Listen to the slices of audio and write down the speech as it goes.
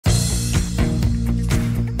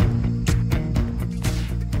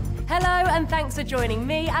and thanks for joining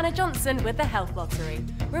me, Anna Johnson, with the Health Lottery.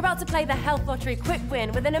 We're about to play the Health Lottery Quick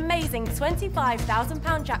Win with an amazing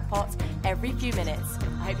 £25,000 jackpot every few minutes.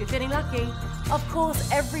 I hope you're feeling lucky. Of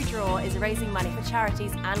course, every draw is raising money for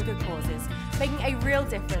charities and good causes, making a real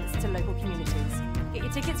difference to local communities. Get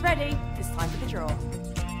your tickets ready, it's time for the draw.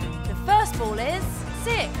 The first ball is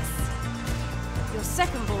 6. Your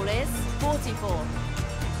second ball is 44.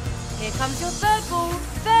 Here comes your third ball,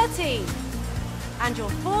 13. And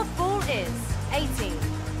your fourth ball is 18.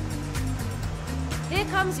 Here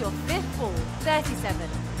comes your fifth ball, 37.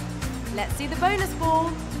 Let's see the bonus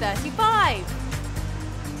ball, 35.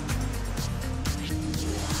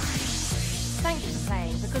 Thank you for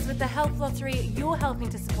playing, because with the Health Lottery, you're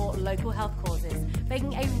helping to support local health causes,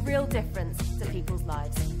 making a real difference to people's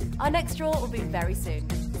lives. Our next draw will be very soon.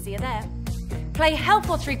 See you there. Play Health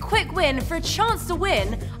Lottery Quick Win for a chance to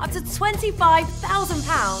win up to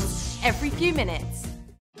 £25,000 every few minutes.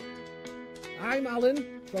 I'm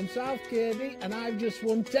Alan from South Kirby and I've just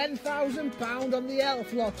won £10,000 on the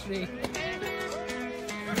Health Lottery.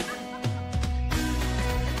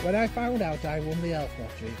 When I found out I won the Health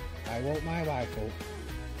Lottery, I woke my wife up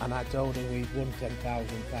and I told her we'd won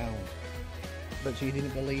 £10,000. But she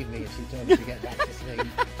didn't believe me and she told me to get back to sleep.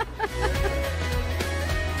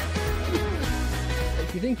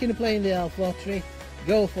 If you're thinking of playing the Health Lottery,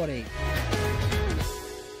 go for it.